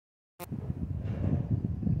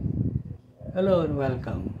Hello and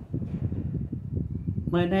welcome.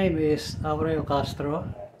 My name is Aureo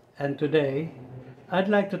Castro, and today I'd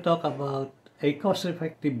like to talk about a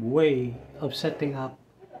cost-effective way of setting up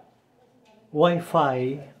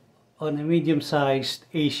Wi-Fi on a medium-sized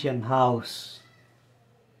Asian house.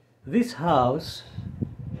 This house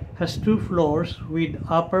has 2 floors, with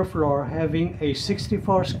upper floor having a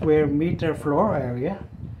 64 square meter floor area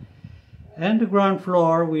and the ground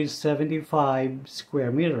floor with 75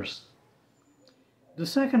 square meters. The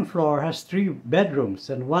second floor has 3 bedrooms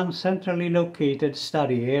and 1 centrally located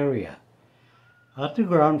study area. At the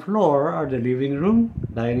ground floor are the living room,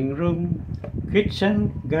 dining room,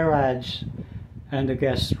 kitchen, garage, and the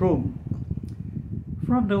guest room.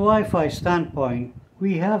 From the Wi-Fi standpoint,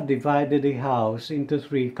 we have divided the house into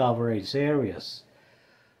 3 coverage areas.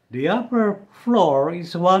 The upper floor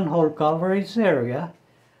is 1 whole coverage area,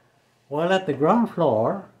 while at the ground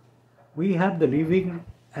floor, we have the living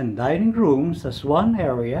and dining rooms as 1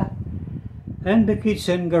 area, and the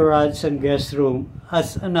kitchen, garage, and guest room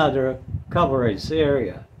as another coverage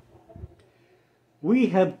area. We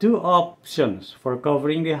have 2 options for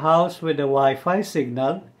covering the house with the Wi-Fi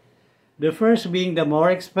signal, the first being the more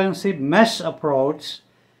expensive mesh approach,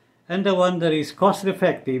 and the one that is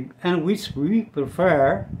cost-effective and which we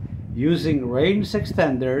prefer, using range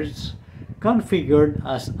extenders configured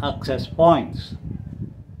as access points.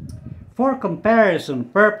 For comparison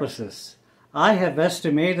purposes, I have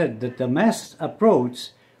estimated that the mesh approach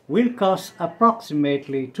will cost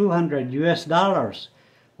approximately $200,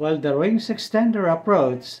 while the range extender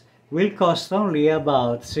approach will cost only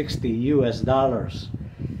about $60.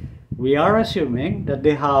 We are assuming that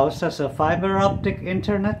the house has a fiber optic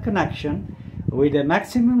internet connection with a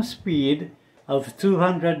maximum speed of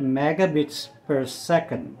 200 megabits per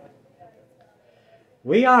second.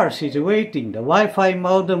 We are situating the Wi-Fi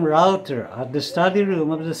modem router at the study room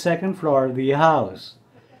of the second floor of the house.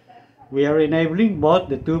 We are enabling both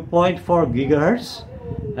the 2.4 GHz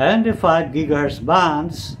and the 5 GHz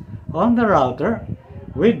bands on the router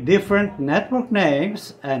with different network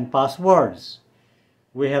names and passwords.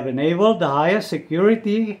 We have enabled the highest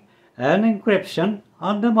security and encryption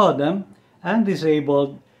on the modem and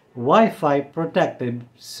disabled Wi-Fi protected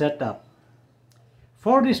setup.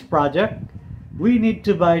 For this project, we need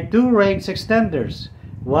to buy 2 range extenders,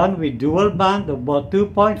 one with dual band of both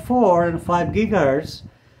 2.4 and 5 GHz,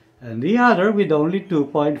 and the other with only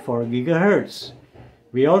 2.4 GHz.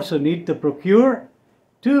 We also need to procure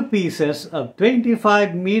 2 pieces of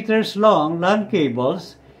 25 meters long LAN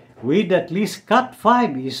cables with at least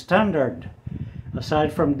Cat5e standard.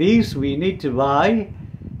 Aside from these, we need to buy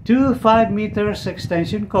 2 5 meters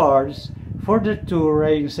extension cords for the 2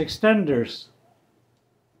 range extenders.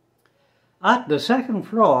 At the second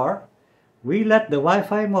floor, we let the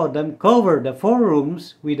Wi-Fi modem cover the 4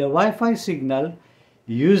 rooms with a Wi-Fi signal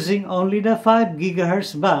using only the 5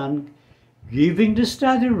 GHz band, giving the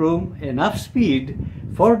study room enough speed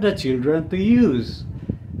for the children to use.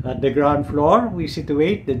 At the ground floor, we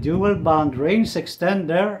situate the dual band range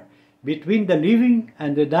extender between the living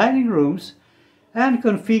and the dining rooms and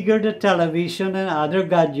configure the television and other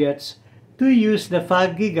gadgets to use the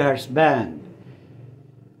 5 GHz band.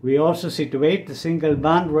 We also situate the single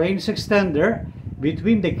band range extender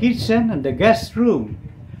between the kitchen and the guest room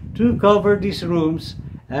to cover these rooms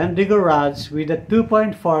and the garage with a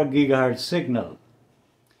 2.4 GHz signal.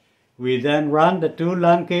 We then run the 2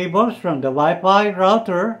 LAN cables from the Wi-Fi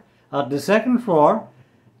router at the second floor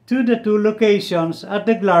to the 2 locations at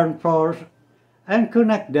the ground floor and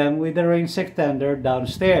connect them with the range extender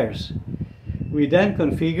downstairs. We then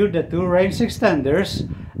configure the 2 range extenders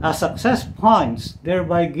as access points,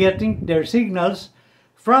 thereby getting their signals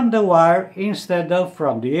from the wire instead of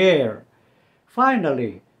from the air.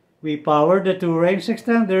 Finally, we power the 2 range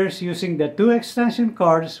extenders using the 2 extension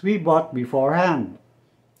cords we bought beforehand.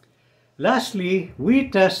 Lastly, we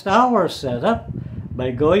test our setup by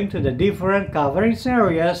going to the different coverage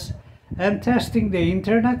areas and testing the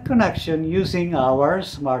internet connection using our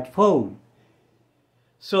smartphone.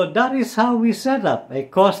 So that is how we set up a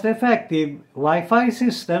cost-effective Wi-Fi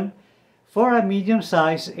system for a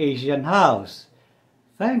medium-sized Asian house.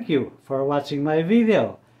 Thank you for watching my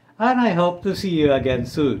video, and I hope to see you again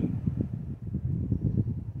soon.